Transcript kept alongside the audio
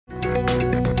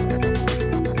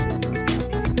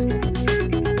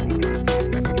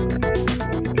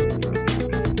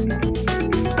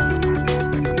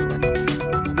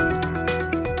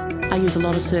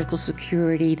lot of circle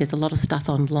security. There's a lot of stuff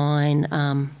online.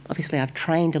 Obviously, I've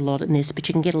trained a lot in this, but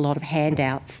you can get a lot of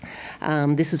handouts.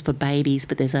 This is for babies,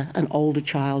 but there's an older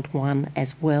child one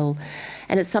as well.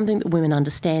 And it's something that women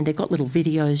understand. They've got little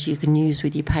videos you can use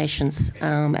with your patients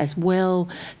as well.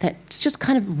 That's just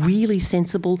kind of really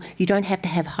sensible. You don't have to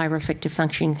have hypereffective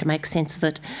functioning to make sense of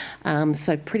it.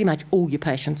 So pretty much all your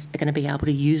patients are going to be able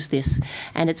to use this.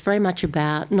 And it's very much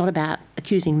about, not about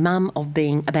accusing mum of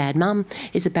being a bad mum.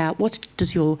 It's about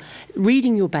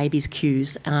reading your baby's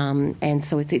cues. And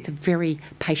so it's a very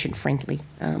patient-friendly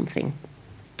thing.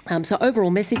 So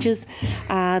overall messages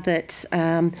are that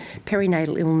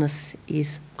perinatal illness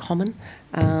is common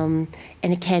and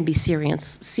it can be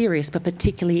serious, but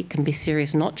particularly it can be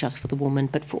serious not just for the woman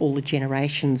but for all the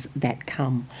generations that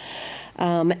come.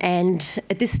 And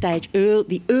at this stage,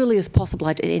 the earliest possible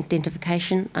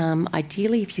identification,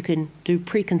 ideally if you can do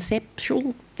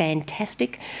preconceptual,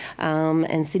 fantastic.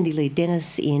 And Cindy Lee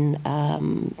Dennis in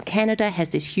Canada has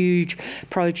this huge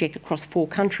project across 4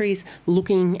 countries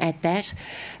looking at that.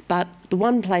 But the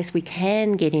one place we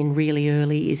can get in really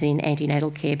early is in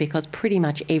antenatal care, because pretty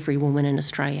much every woman in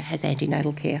Australia has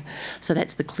antenatal care. So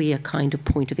that's the clear kind of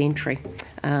point of entry.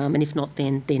 And if not,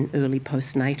 then early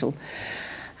postnatal.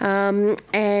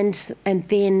 And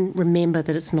then remember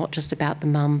that it's not just about the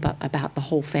mum, but about the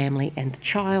whole family and the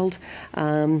child.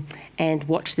 And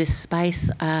watch this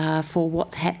space for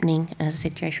what's happening. As I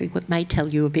said, Jayashree may tell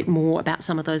you a bit more about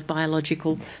some of those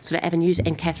biological sort of avenues.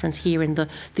 And Catherine's here in the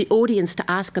audience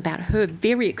to ask about her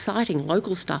very exciting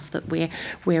local stuff that we're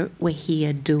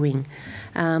here doing.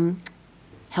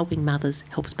 Helping mothers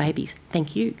helps babies.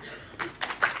 Thank you.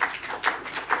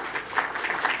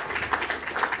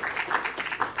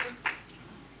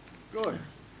 Good.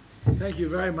 Thank you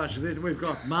very much. We've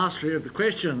got mastery of the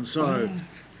questions, so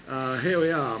here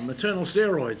we are, maternal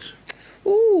steroids.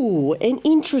 Ooh, an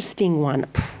interesting one.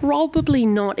 Probably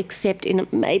not, except in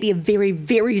maybe a very,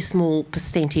 very small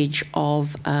percentage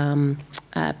of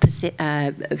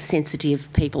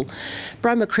sensitive people.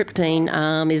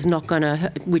 Bromocriptine is not going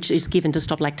to, which is given to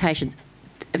stop lactation.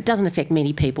 It doesn't affect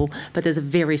many people, but there's a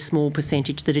very small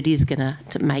percentage that it is going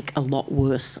to make a lot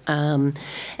worse. And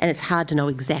it's hard to know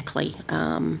exactly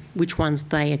which ones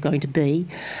they are going to be.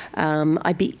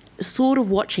 I'd be sort of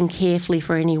watching carefully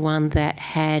for anyone that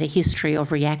had a history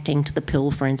of reacting to the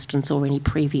pill, for instance, or any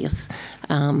previous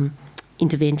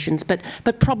interventions, but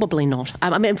probably not.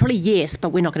 I mean, probably yes, but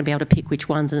we're not going to be able to pick which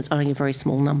ones, and it's only a very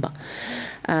small number.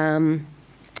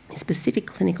 Specific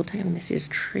clinical take-home messages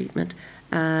treatment.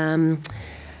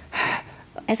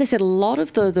 As I said, a lot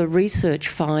of the research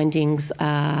findings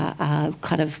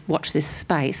kind of watch this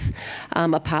space,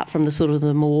 apart from the sort of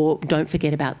the more don't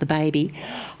forget about the baby.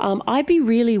 I'd be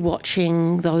really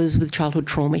watching those with childhood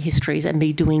trauma histories and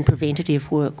be doing preventative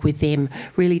work with them,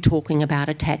 really talking about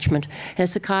attachment. And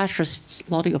as psychiatrists,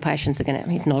 a lot of your patients are going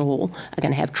to, if not all, are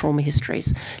going to have trauma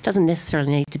histories. It doesn't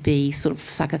necessarily need to be sort of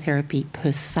psychotherapy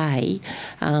per se,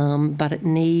 but it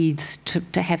needs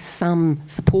to have some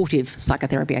supportive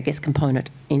psychotherapy, I guess, component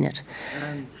in it.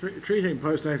 And treating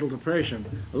postnatal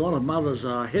depression, a lot of mothers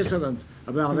are hesitant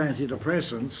about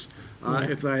antidepressants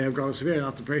if they have got a severe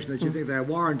enough depression that you think they're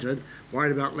warranted,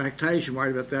 worried about lactation,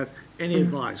 worried about that. Any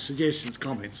advice, suggestions,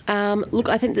 comments? Look,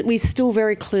 I think that we still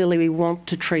very clearly we want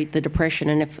to treat the depression,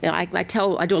 and if I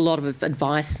do a lot of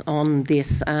advice on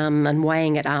this and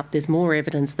weighing it up. There's more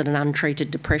evidence that an untreated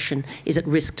depression is at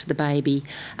risk to the baby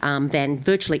than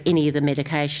virtually any of the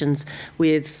medications,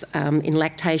 with in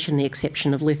lactation the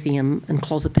exception of lithium and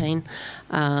clozapine,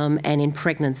 and in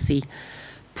pregnancy.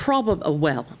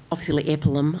 Well, obviously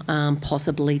epilim,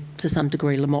 possibly to some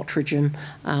degree lamotrigine.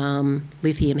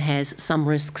 Lithium has some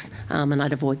risks, and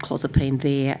I'd avoid clozapine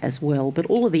there as well. But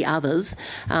all of the others,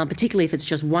 particularly if it's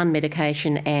just one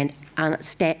medication and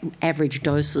average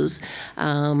doses,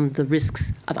 the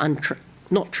risks of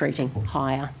not treating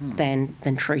higher than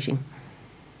treating.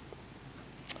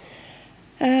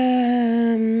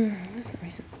 What's the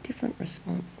reason? Different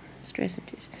response, stress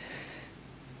induced.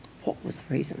 What was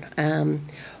the reason?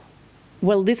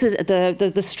 Well, this is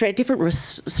the different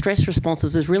stress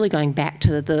responses is really going back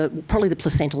to probably the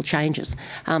placental changes.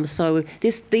 So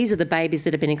these are the babies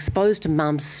that have been exposed to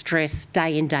mum's stress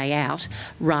day in, day out,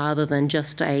 rather than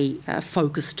just a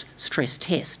focused stress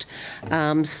test.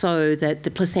 So that the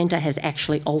placenta has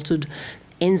actually altered.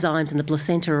 Enzymes in the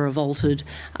placenta are altered.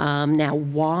 Now,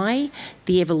 why?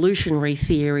 The evolutionary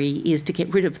theory is to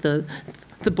get rid of the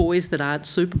the boys that aren't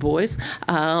super boys,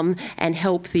 and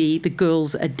help the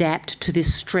girls adapt to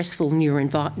this stressful new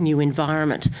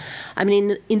environment. I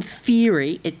mean, in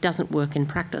theory, it doesn't work in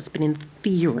practice, but in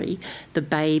theory, the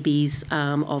babies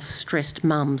of stressed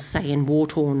mums, say in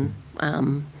war-torn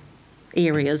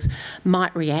areas,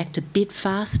 might react a bit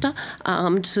faster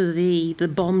to the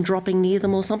bomb dropping near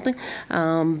them or something,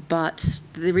 but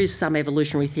there is some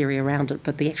evolutionary theory around it,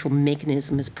 but the actual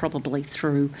mechanism is probably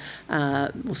through,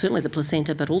 well, certainly the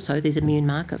placenta, but also these immune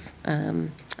markers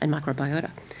and microbiota.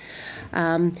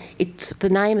 It's the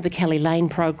name of the Kelly Lane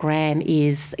program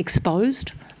is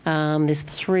Exposed. There's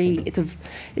 3. It's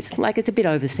a bit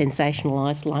over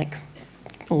sensationalised, like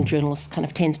all journalists kind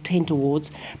of tend towards,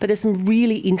 but there's some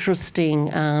really interesting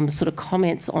sort of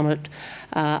comments on it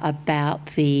about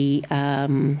the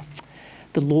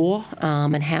law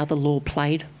and how the law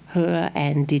played her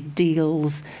and did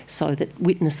deals so that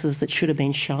witnesses that should have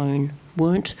been shown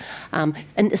weren't. And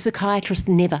a psychiatrist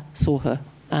never saw her.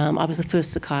 I was the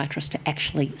first psychiatrist to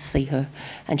actually see her,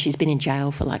 and she's been in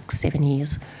jail for like 7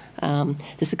 years.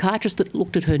 The psychiatrist that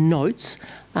looked at her notes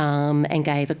and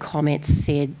gave a comment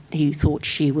said he thought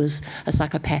she was a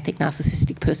psychopathic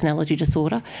narcissistic personality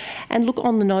disorder. And look,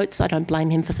 on the notes, I don't blame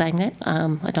him for saying that.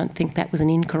 I don't think that was an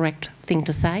incorrect thing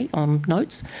to say on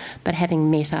notes. But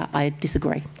having met her, I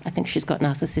disagree. I think she's got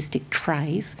narcissistic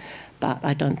traits, but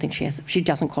I don't think she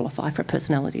doesn't qualify for a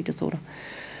personality disorder.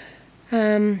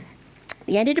 The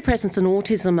antidepressants and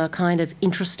autism are kind of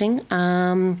interesting.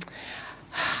 I'm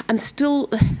still...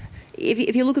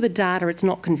 If you look at the data, it's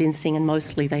not convincing, and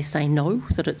mostly they say no,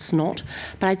 that it's not.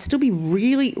 But I'd still be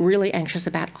really, really anxious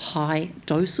about high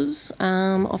doses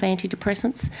of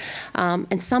antidepressants.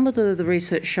 And some of the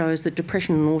research shows that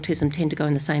depression and autism tend to go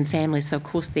in the same family. So, of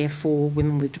course, therefore,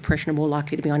 women with depression are more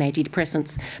likely to be on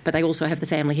antidepressants, but they also have the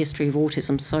family history of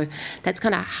autism. So that's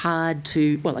kind of hard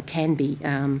to, well, it can be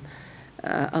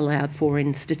allowed for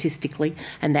in statistically,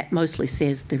 and that mostly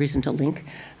says there isn't a link.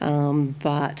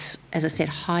 But as I said,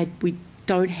 we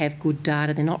don't have good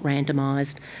data, they're not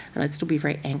randomised, and I'd still be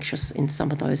very anxious in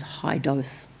some of those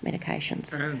high-dose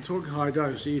medications. And talking high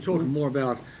dose, are you talking more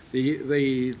about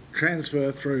the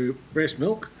transfer through breast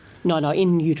milk? No,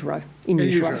 in utero. In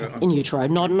utero.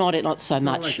 Not so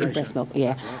much in breast milk,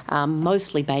 yeah. Right.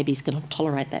 Mostly babies can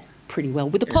tolerate that pretty well,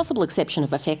 with the possible exception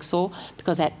of Effexor,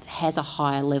 because that has a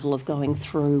higher level of going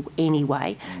through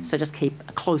anyway. So just keep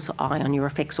a closer eye on your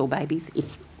Effexor babies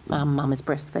if mum is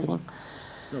breastfeeding.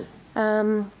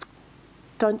 No.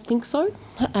 Don't think so.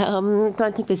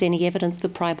 Don't think there's any evidence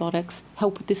that probiotics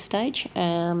help at this stage.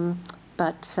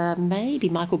 But maybe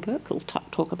Michael Burke will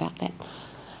talk about that.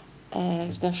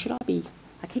 Now, should I be...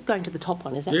 I keep going to the top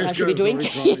one. Is that what I should be doing?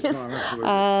 Yes.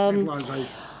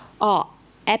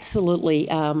 Absolutely.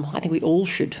 I think we all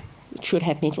should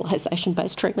have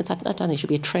mentalisation-based treatments. I don't think it should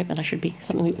be a treatment. It should be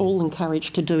something we all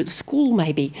encourage to do at school,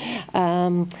 maybe,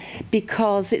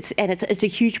 because it's a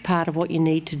huge part of what you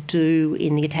need to do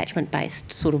in the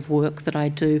attachment-based sort of work that I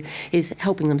do, is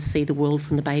helping them see the world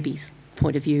from the baby's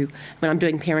point of view. When I'm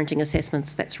doing parenting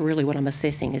assessments, that's really what I'm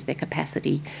assessing, is their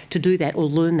capacity to do that or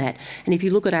learn that. And if you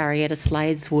look at Arietta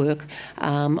Slade's work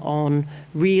on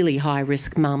really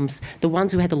high-risk mums, the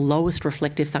ones who had the lowest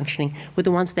reflective functioning were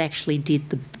the ones that actually did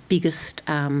the biggest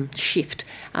shift,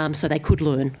 so they could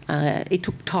learn. It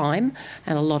took time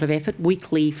and a lot of effort,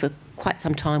 weekly for quite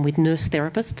some time with nurse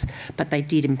therapists, but they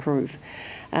did improve.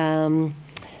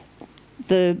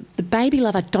 The Baby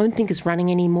Love I don't think is running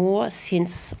anymore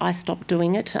since I stopped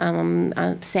doing it,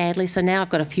 sadly. So now I've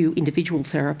got a few individual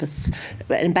therapists.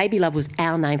 And Baby Love was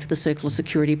our name for the Circle of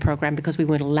Security program, because we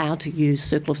weren't allowed to use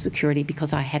Circle of Security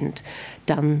because I hadn't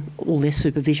done all their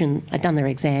supervision. I'd done their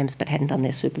exams but hadn't done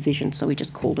their supervision, so we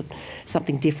just called it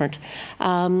something different.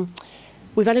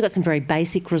 We've only got some very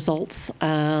basic results,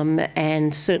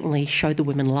 and certainly showed the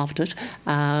women loved it.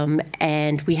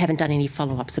 And we haven't done any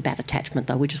follow-ups about attachment,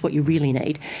 though, which is what you really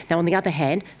need. Now, on the other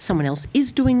hand, someone else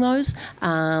is doing those.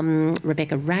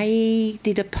 Rebecca Ray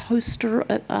did a poster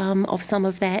of some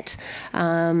of that.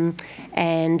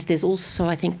 And there's also,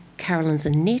 I think, Carolyn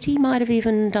Zanetti might have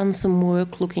even done some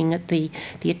work looking at the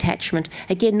attachment.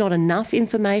 Again, not enough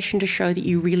information to show that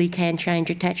you really can change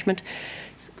attachment.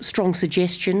 Strong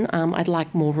suggestion. I'd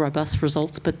like more robust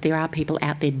results, but there are people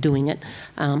out there doing it.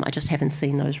 I just haven't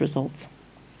seen those results.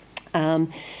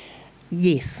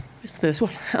 Yes, it's the first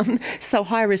one. So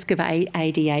high risk of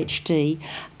ADHD.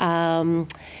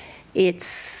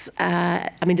 It's, I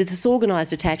mean, the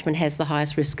disorganised attachment has the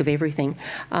highest risk of everything.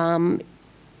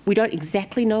 we don't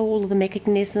exactly know all of the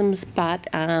mechanisms, but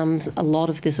a lot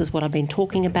of this is what I've been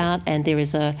talking about, and there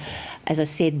is as I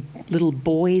said, little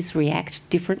boys react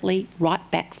differently right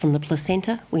back from the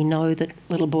placenta. We know that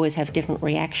little boys have different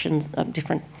reactions,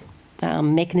 different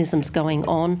mechanisms going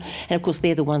on, and of course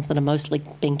they're the ones that are mostly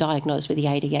being diagnosed with the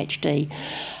ADHD.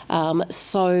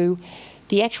 So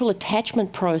the actual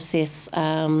attachment process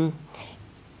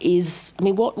is, I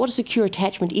mean, what a secure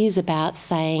attachment is about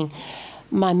saying,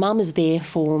 my mum is there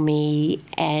for me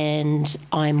and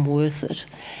I'm worth it.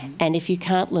 And if you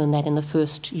can't learn that in the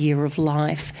first year of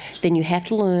life, then you have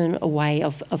to learn a way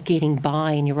of getting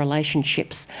by in your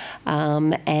relationships.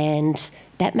 And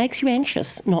that makes you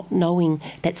anxious, not knowing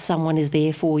that someone is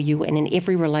there for you. And in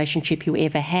every relationship you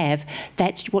ever have,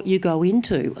 that's what you go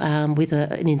into with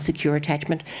an insecure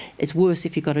attachment. It's worse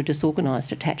if you've got a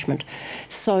disorganised attachment.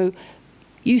 So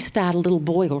you start a little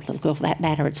boy or a little girl for that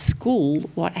matter at school,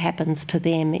 what happens to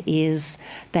them is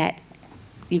that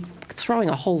you're throwing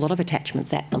a whole lot of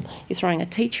attachments at them. You're throwing a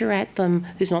teacher at them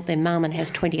who's not their mum and has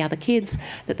 20 other kids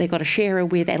that they've got to share her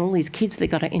with, and all these kids they've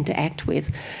got to interact with.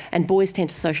 And boys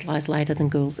tend to socialise later than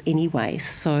girls anyway.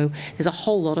 So there's a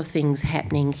whole lot of things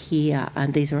happening here,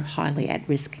 and these are highly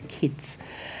at-risk kids.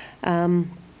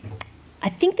 I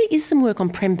think there is some work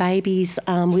on prem babies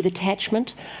with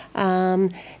attachment. There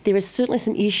is certainly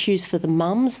some issues for the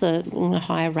mums, the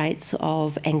higher rates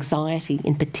of anxiety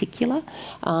in particular,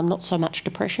 not so much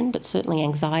depression, but certainly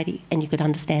anxiety, and you could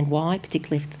understand why,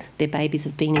 particularly if their babies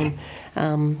have been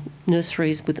in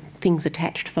nurseries with things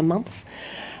attached for months.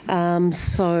 But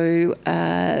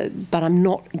I'm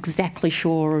not exactly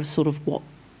sure of sort of what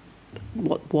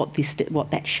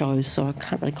that shows, so I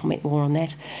can't really comment more on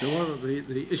that. So one of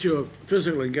the issue of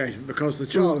physical engagement, because the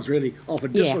child is really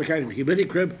often dislocated from humidity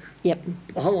crib. Yep.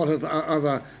 A whole lot of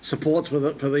other supports for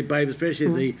the baby,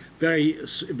 especially the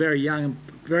very young,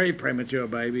 very premature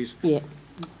babies. Yeah.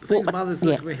 I think the mothers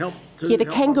can be helped. The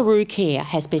kangaroo care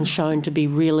has been shown to be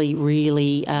really,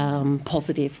 really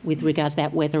positive with regards to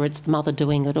that, whether it's the mother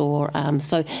doing it or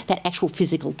so that actual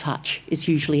physical touch is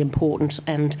usually important,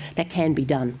 and that can be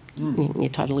done. You're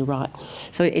totally right.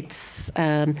 So it's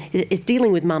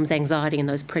dealing with mum's anxiety in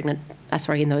those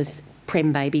in those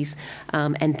prem babies,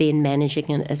 and then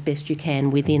managing it as best you can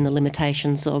within the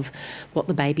limitations of what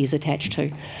the baby is attached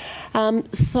to.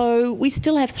 So we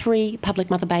still have 3 public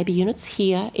mother-baby units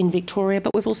here in Victoria,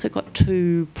 but we've also got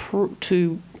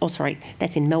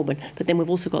that's in Melbourne, but then we've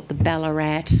also got the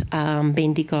Ballarat,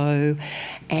 Bendigo,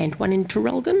 and one in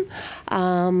Traralgon,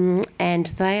 and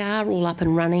they are all up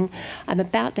and running. I'm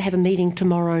about to have a meeting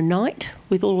tomorrow night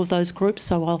with all of those groups,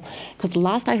 because the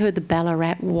last I heard the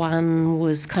Ballarat one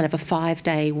was kind of a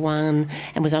 5-day one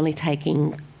and was only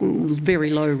taking very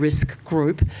low risk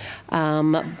group,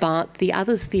 but the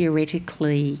others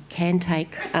theoretically can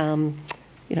take,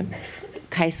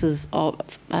 cases of,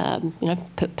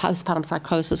 postpartum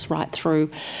psychosis right through.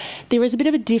 There is a bit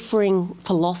of a differing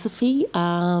philosophy.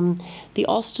 The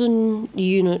Austin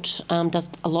unit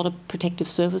does a lot of protective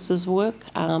services work,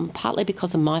 partly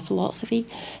because of my philosophy,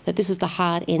 that this is the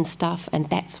hard end stuff and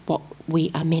that's what we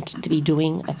are meant to be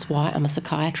doing. That's why I'm a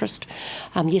psychiatrist.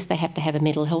 Yes, they have to have a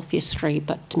mental health history,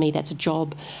 but to me that's a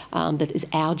job that is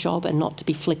our job and not to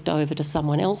be flicked over to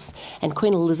someone else. And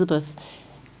Queen Elizabeth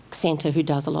Centre, who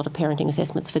does a lot of parenting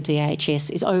assessments for DHS,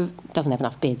 doesn't have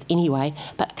enough beds anyway,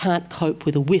 but can't cope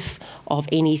with a whiff of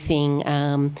anything,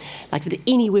 like with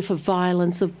any whiff of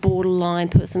violence, of borderline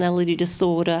personality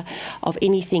disorder, of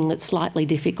anything that's slightly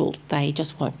difficult. They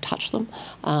just won't touch them.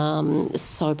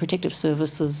 So protective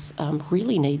services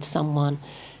really need someone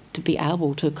to be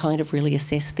able to kind of really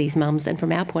assess these mums. And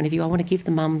from our point of view, I want to give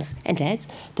the mums and dads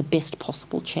the best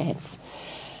possible chance.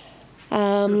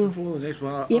 Just before the next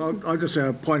one, I'll just say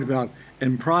a point about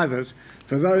in private,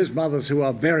 for those mothers who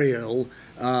are very ill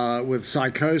with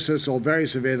psychosis or very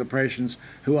severe depressions,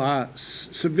 who are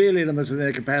severely limited in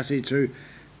their capacity to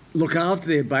look after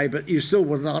their baby, but you still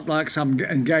would not like some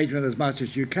engagement as much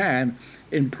as you can.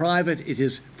 In private, it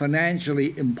is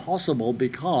financially impossible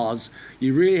because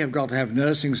you really have got to have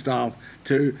nursing staff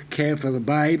to care for the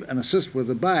babe and assist with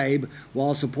the babe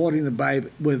while supporting the babe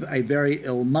with a very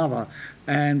ill mother.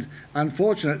 And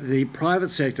unfortunately, the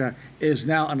private sector is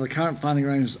now, under the current funding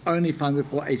range, only funded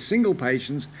for a single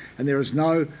patient, and there is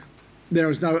no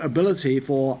ability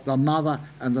for the mother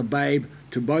and the babe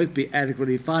to both be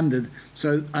adequately funded.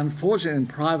 So unfortunately, in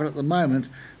private at the moment,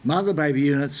 mother-baby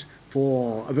units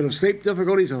for a bit of sleep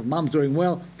difficulties, if mum's doing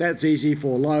well, that's easy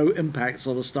for low impact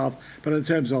sort of stuff. But in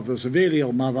terms of the severely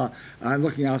ill mother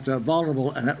looking after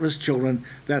vulnerable and at-risk children,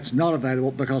 that's not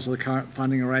available because of the current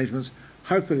funding arrangements.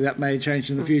 hopefully that may change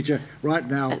in the future. Right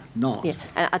now, not. Yeah,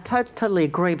 and I totally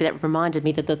agree, but that reminded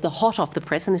me that the hot off the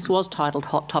press, and this was titled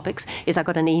Hot Topics, is I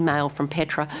got an email from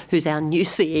Petra, who's our new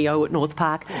CEO at North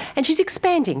Park, and she's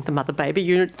expanding the mother-baby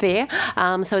unit there.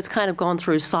 So it's kind of gone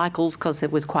through cycles because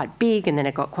it was quite big and then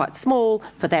it got quite small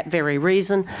for that very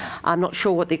reason. I'm not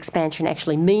sure what the expansion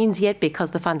actually means yet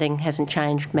because the funding hasn't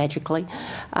changed magically.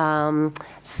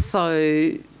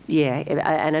 So, yeah,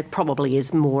 and it probably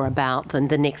is more about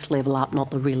the next level up,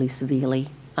 not the really severely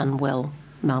unwell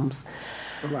mums.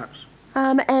 Relapse.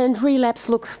 And relapse,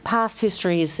 look, past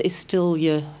history is still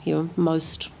your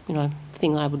most,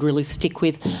 thing I would really stick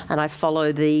with. And I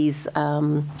follow these...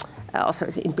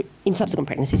 in subsequent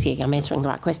pregnancies, yeah, I'm answering the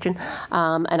right question.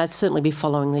 And I'd certainly be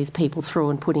following these people through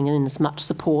and putting in as much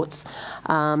supports.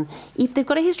 If they've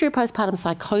got a history of postpartum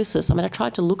psychosis, I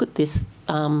tried to look at this.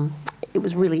 It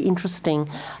was really interesting.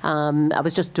 I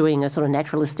was just doing a sort of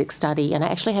naturalistic study, and I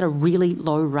actually had a really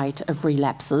low rate of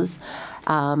relapses,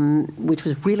 which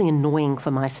was really annoying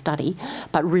for my study,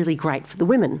 but really great for the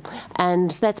women.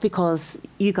 And that's because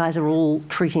you guys are all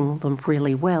treating them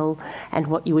really well, and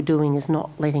what you were doing is not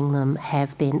letting them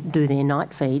do their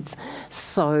night feeds.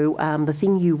 So the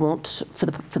thing you want for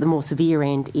the more severe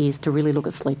end is to really look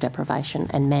at sleep deprivation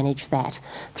and manage that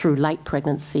through late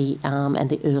pregnancy and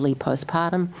the early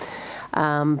postpartum.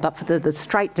 But for the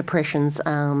straight depressions,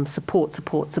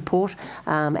 support,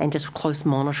 and just close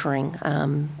monitoring.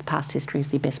 Past history is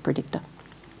the best predictor.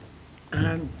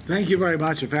 And thank you very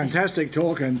much. A fantastic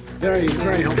talk and very,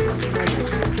 very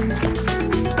helpful.